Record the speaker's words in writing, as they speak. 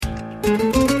Reina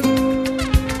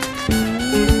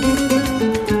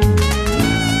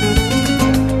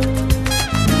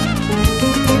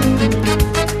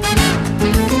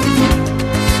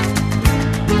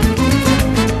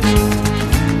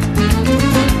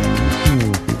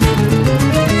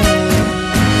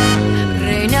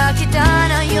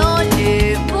gitana,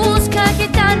 yole, busca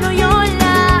gitano,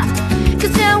 yola, que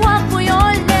sea guapo,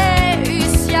 yole, y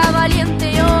sea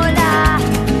valiente, yola,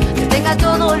 que tenga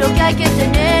todo lo que hay que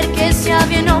tener, que sea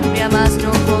bien hombre a más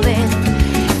no poder,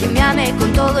 que me ame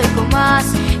con todo y con más,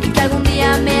 y que algún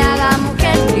día me haga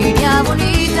mujer. Niña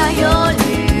bonita,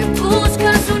 yole, busca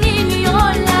a su niño,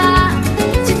 yola,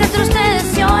 si entre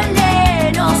ustedes,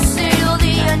 yole, no se lo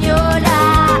digan,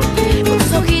 yola, con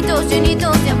sus ojitos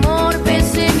llenitos de amor,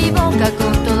 bese mi boca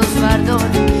con todo su ardor,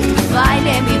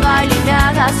 baile mi baile y me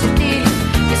haga sentir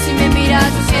que si me miras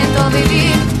yo siento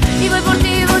vivir, y voy por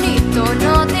ti bonito,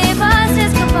 no te vas a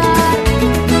escapar,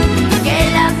 que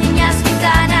las niñas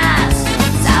gitanas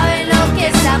saben lo que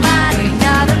es amar.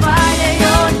 Reina del baile,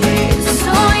 yole,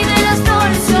 soy de las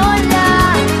flores, yola,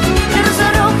 la rosa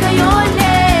roja,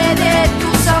 yole, de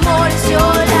tus amores,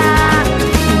 yola,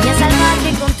 niña salvaje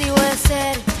contigo he de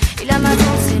ser, y la más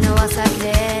dulce no vas a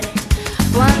creer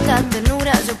cuánta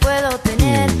ternura yo puedo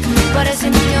tener, parece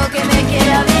niño que me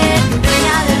quiera ver.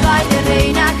 Reina del baile,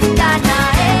 reina gitana,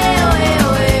 oh,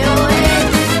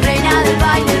 reina del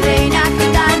baile, reina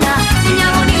gitana, niña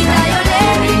bonita, yole,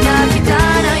 reina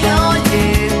gitana, yole,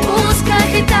 busca el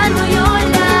gitano,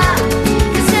 yola,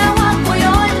 que sea guapo,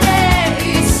 yole, y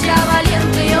sea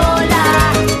valiente, yola.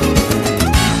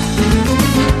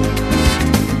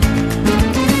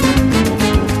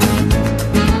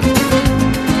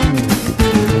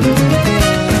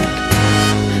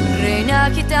 Reina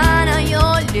gitana,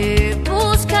 yole,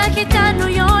 busca el gitano,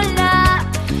 yola,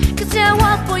 que sea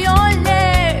guapo,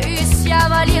 yole, y sea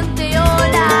valiente,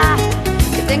 yola,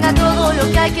 que tenga todo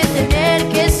lo que hay que tener,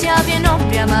 que sea bien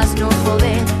hombre a más no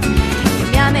poder, que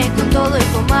me ame con todo y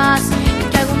con más, y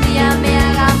que algún día me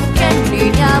haga mujer.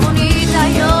 Niña bonita,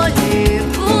 yole,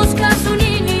 busca a su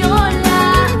niño,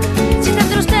 yola, si está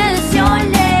entre ustedes,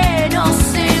 yole, no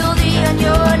se lo digan,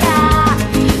 yola,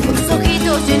 con sus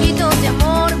ojitos llenitos de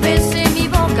amor, bese mi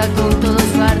boca con todo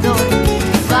su ardor,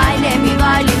 baile mi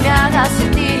baile y me haga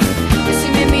sentir que si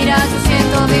me miras yo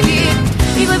siento vivir,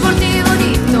 y voy por ti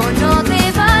bonito, no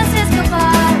te vas a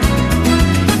escapar,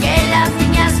 que las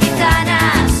niñas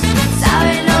gitanas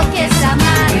saben lo que es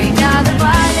amar. Reina del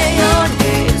baile,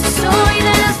 yole, soy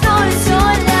de las flores,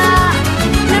 yola,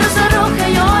 la rosa roja,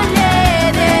 yole,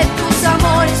 de tus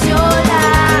amores, yola,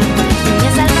 niña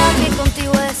salvaje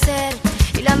contigo he de ser,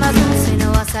 y la más dulce no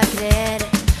vas a creer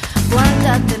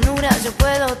cuánta ternura yo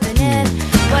puedo tener,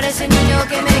 parece niño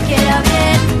que me quiera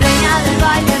ver. Reina del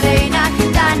baile, reina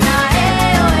gitana,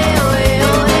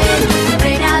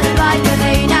 reina del baile,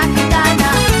 reina gitana,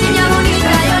 niña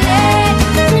bonita, yole,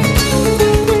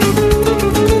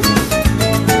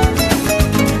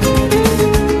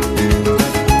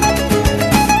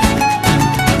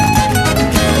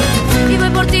 y voy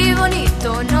por ti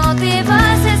bonito, no te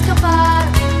vas a escapar,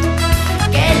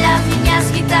 que las niñas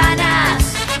gitanas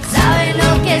saben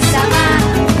lo que es amar.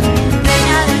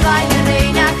 Reina del baile,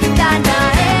 reina gitana,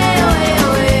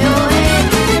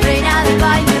 reina del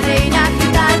baile, reina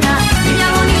gitana, niña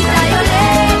bonita, yole,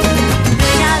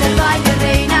 reina del baile,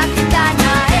 reina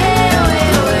gitana,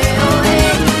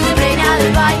 reina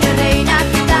del baile, reina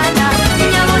gitana,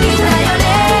 niña bonita,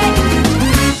 yole.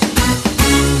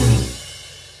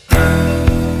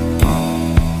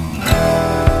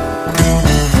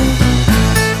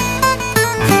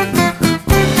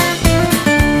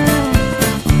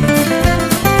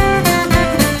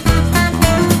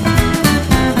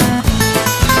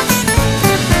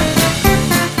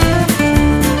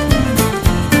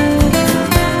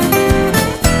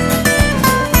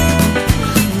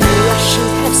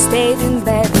 Stayed in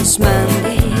bed this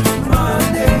Monday.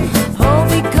 All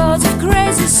because of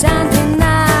crazy Sunday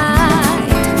night.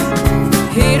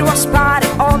 It was party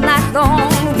all night long.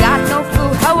 Got no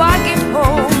clue how I came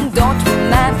home. Don't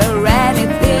remember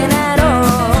anything at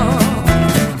all.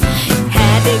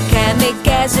 Had a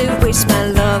kamikaze with my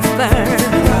lover.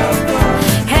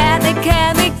 Had a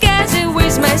kamikaze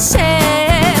with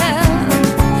myself.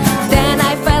 Then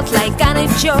I felt like an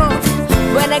joke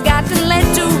when I got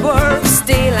late to work.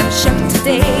 Still I'm shocked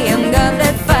today, I'm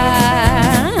gonna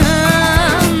find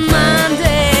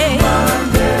Monday.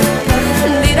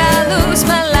 Did I lose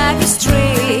my lucky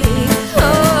streak?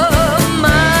 Oh,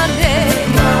 Monday.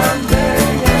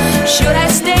 Should I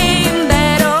stay in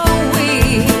bed all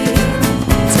week?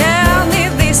 Tell me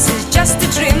this is just a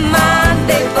dream,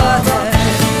 Monday, but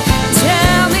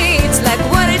tell me it's like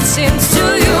what it seems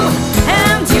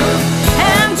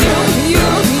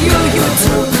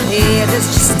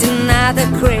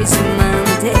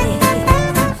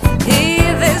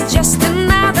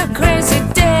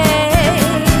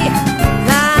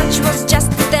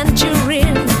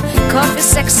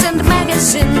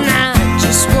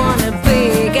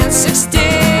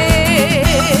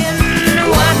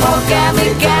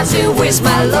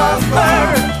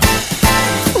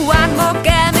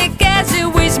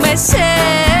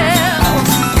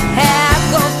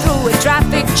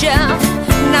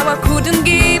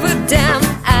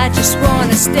just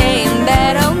wanna stay in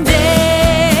bed all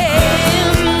day.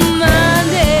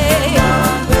 Monday,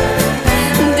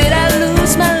 did I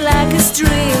lose my lucky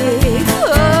streak?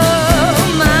 Oh,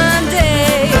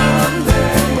 Monday,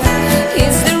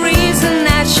 it's the reason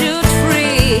I should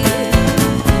free.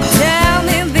 Tell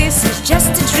me this is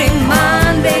just a dream.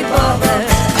 Monday, bother.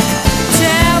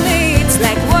 Tell me it's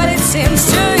like what it seems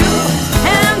to you.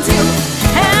 And you,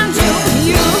 and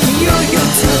you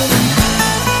too.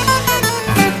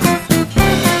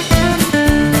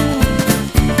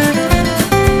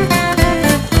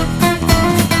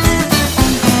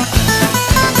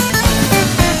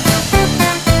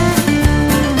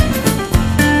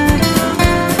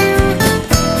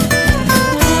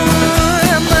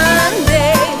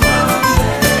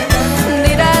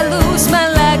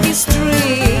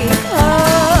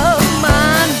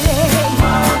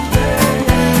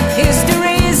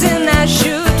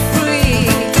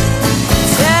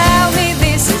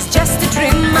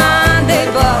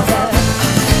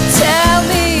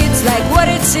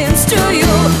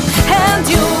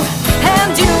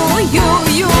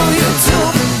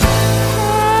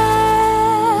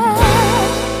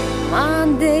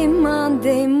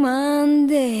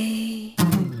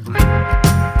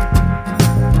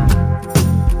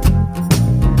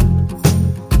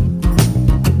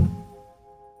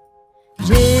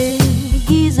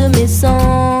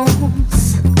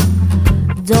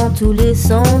 Tous les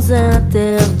sens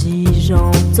interdits,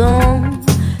 j'entends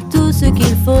tout ce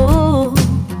qu'il faut,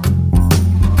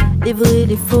 les vrais,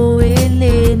 les faux et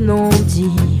les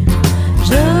non-dits.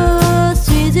 Je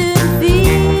suis une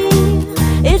fille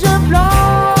et je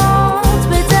plante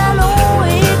mes talons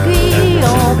aiguilles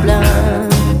en plein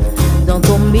dans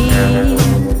ton mille.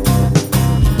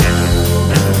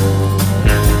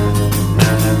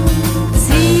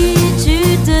 Si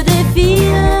tu te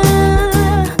défiles,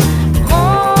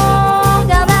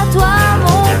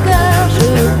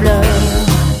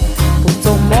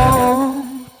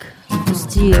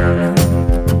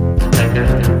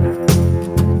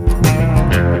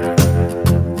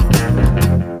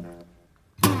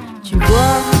 tu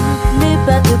vois mes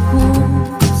pas de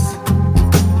course,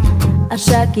 à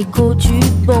chaque écho tu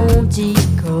bondis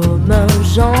comme un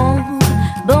genre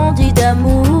bandit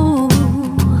d'amour,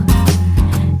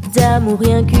 d'amour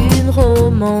rien qu'une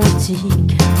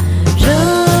romantique. Je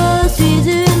suis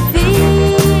une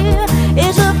fille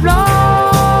et je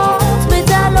plante mes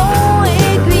talons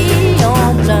aiguilles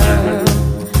en plein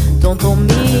dans ton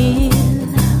mille.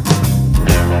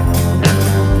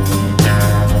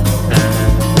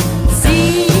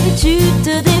 Si tu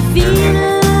te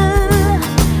défiles,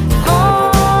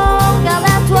 prends garde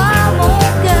à toi mon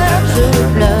cœur, je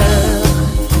pleure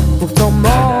pour ton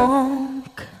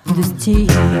manque de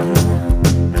style.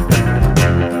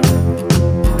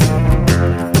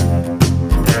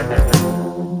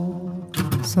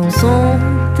 Sans son,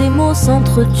 tes mots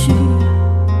s'entretuent.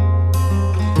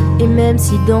 Et même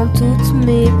si dans toutes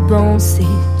mes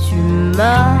pensées tu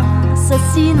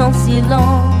m'assassines en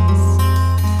silence,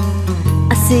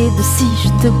 assez de si je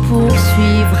te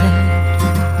poursuivrai.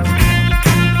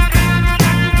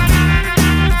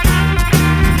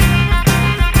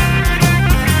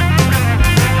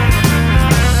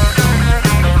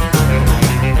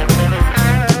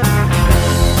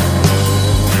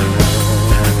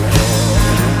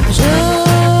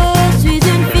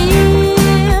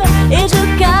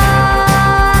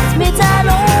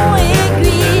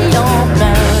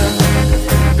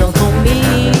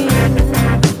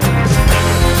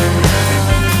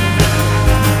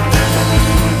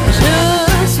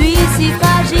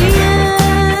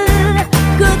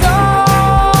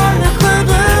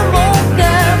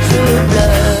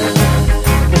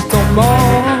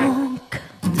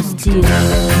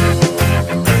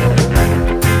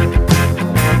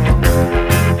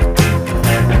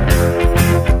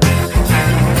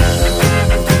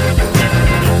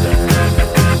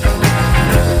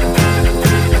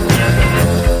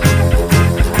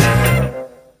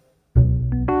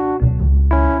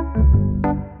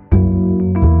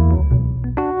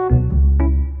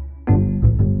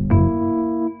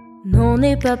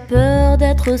 N'aie pas peur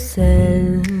d'être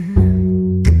celle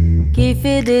qui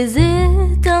fait des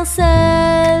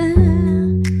étincelles,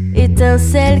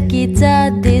 étincelle qui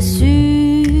t'a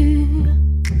déçu.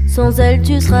 Sans elle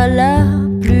tu seras la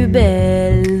plus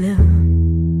belle.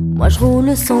 Moi je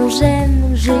roule sans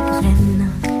gêne, j'égrène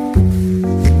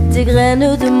des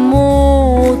graines de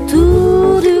mots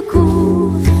autour du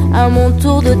cou. À mon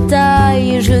tour de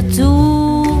taille je tourne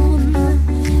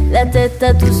la tête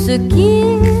à tout ce qui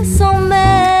s'en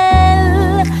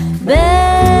mêle.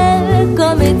 Belle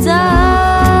comme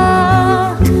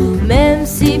état, même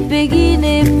si Peggy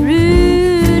n'est plus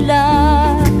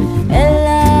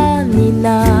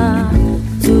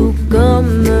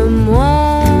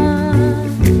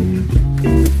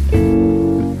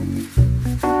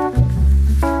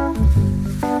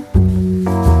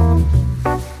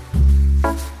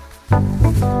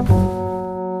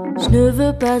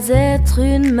être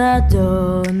une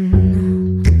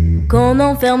madone qu'on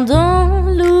enferme dans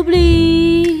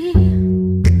l'oubli.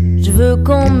 Je veux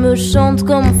qu'on me chante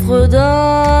comme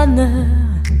fredonne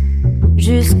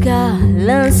jusqu'à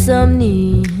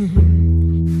l'insomnie.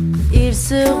 Ils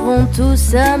seront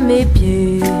tous à mes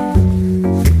pieds,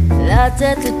 la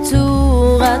tête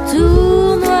tour à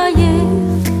tournoyer.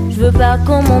 Je veux pas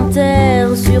qu'on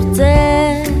m'enterre sur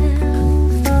terre,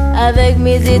 avec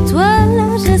mes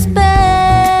étoiles j'espère.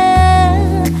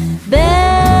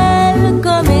 Belle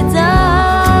comme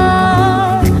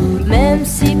état, même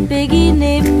si Peggy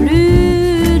n'est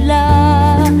plus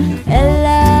là. Elle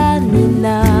a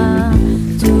Nina,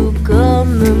 tout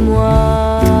comme moi.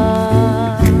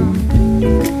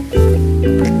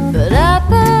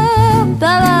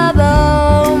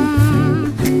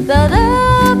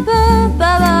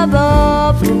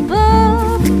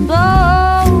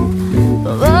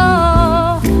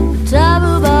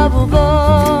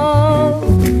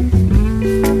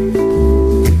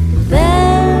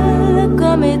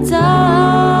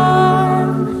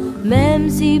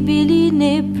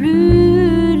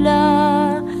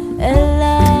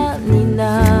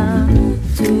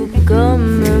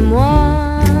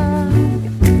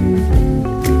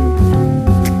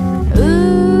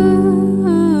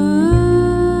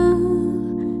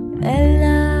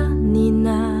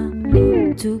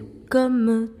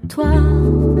 Comme toi.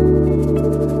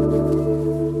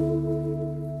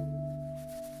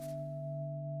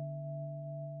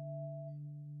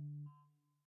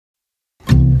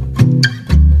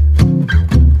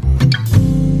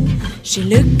 J'ai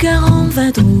le cœur en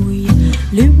vadrouille,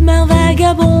 l'humeur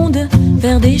vagabonde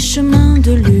vers des chemins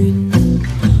de lune.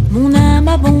 Mon âme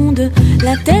abonde,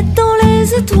 la tête dans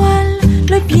les étoiles,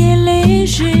 le pied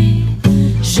léger.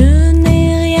 Je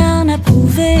n'ai rien à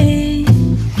prouver.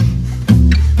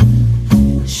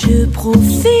 Je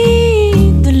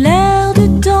profite de l'air du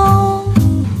temps,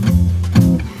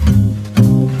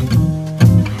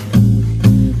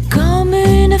 comme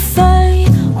une feuille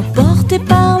emportée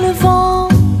par le vent.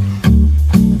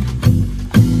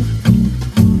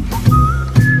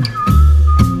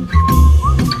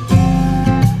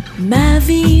 Ma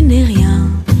vie n'est rien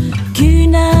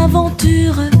qu'une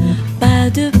aventure, pas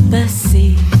de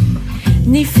passé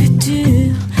ni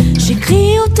futur.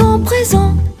 J'écris au temps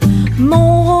présent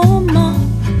mon roman,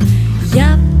 y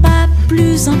a pas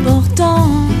plus important.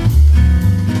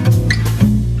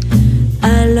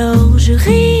 Alors je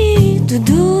ris tout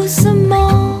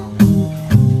doucement.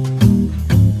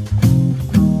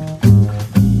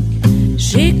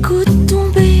 J'écoute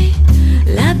tomber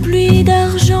la pluie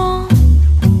d'argent.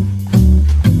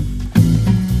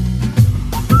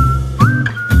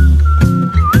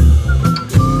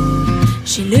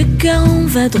 J'ai le cœur en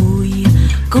vadrouille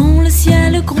quand le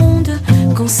ciel gronde,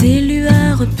 quand ces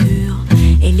lueurs pures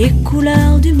et les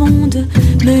couleurs du monde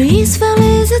me hissent vers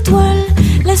les étoiles,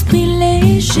 l'esprit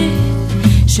léger.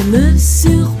 Je me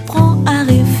surprends à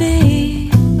rêver.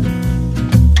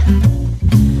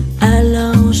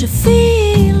 Alors je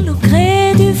file au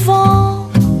gré du vent,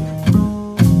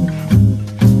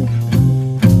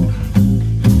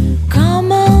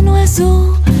 comme un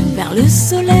oiseau vers le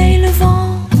soleil levant.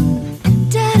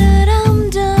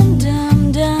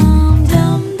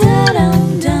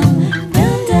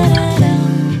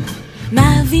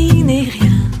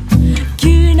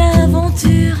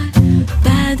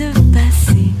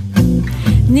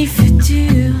 Ni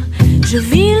futur, je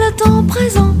vis le temps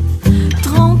présent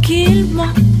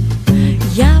tranquillement,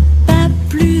 y a pas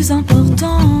plus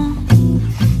important.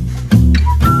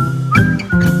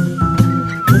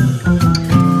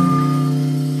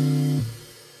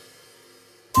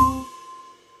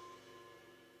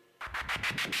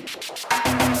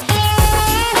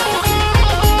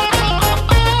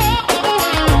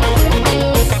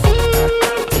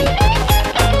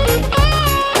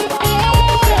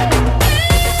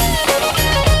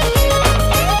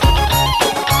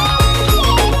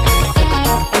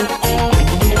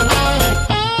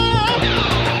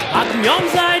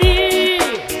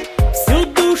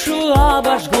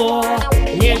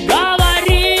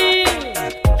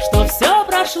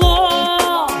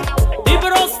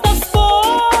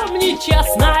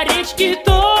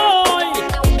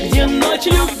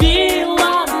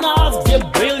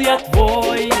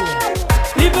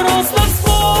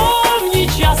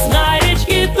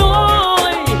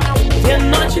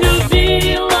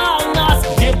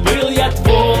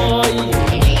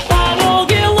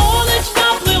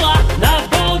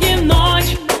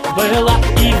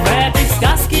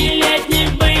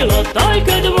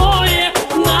 Только двое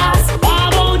нас по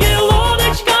Волге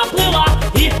лодочка плыла,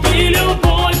 и ты,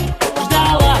 любовь,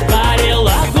 ждала, горел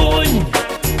огонь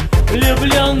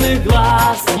влюбленных глаз.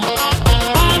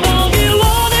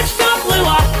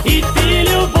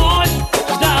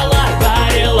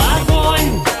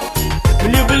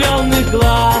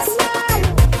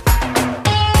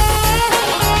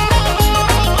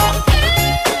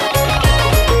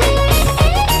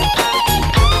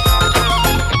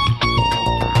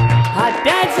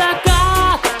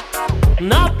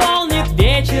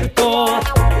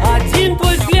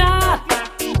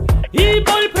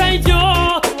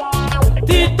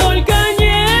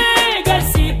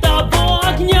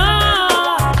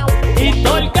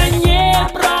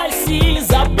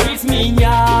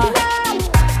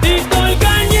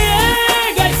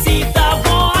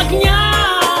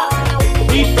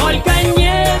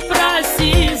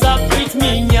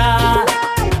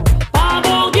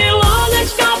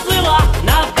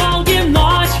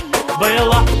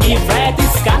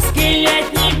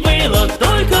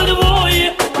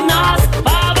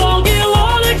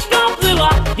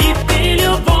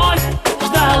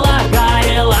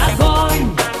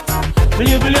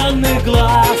 влюбленных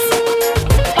глаз.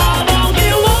 По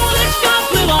Волге лодочка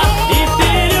плыла, и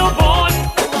ты любовь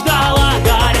ждала,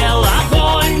 горел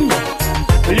огонь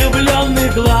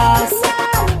влюбленных глаз.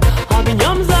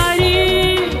 Огнем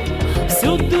зари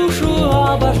всю душу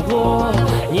обожгло,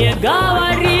 не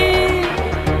говори,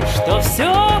 что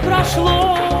все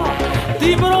прошло.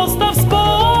 Ты просто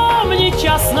вспомни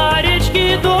час на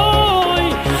речке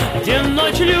Дой, где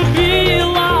ночь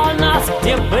любила нас,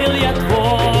 где был я твой.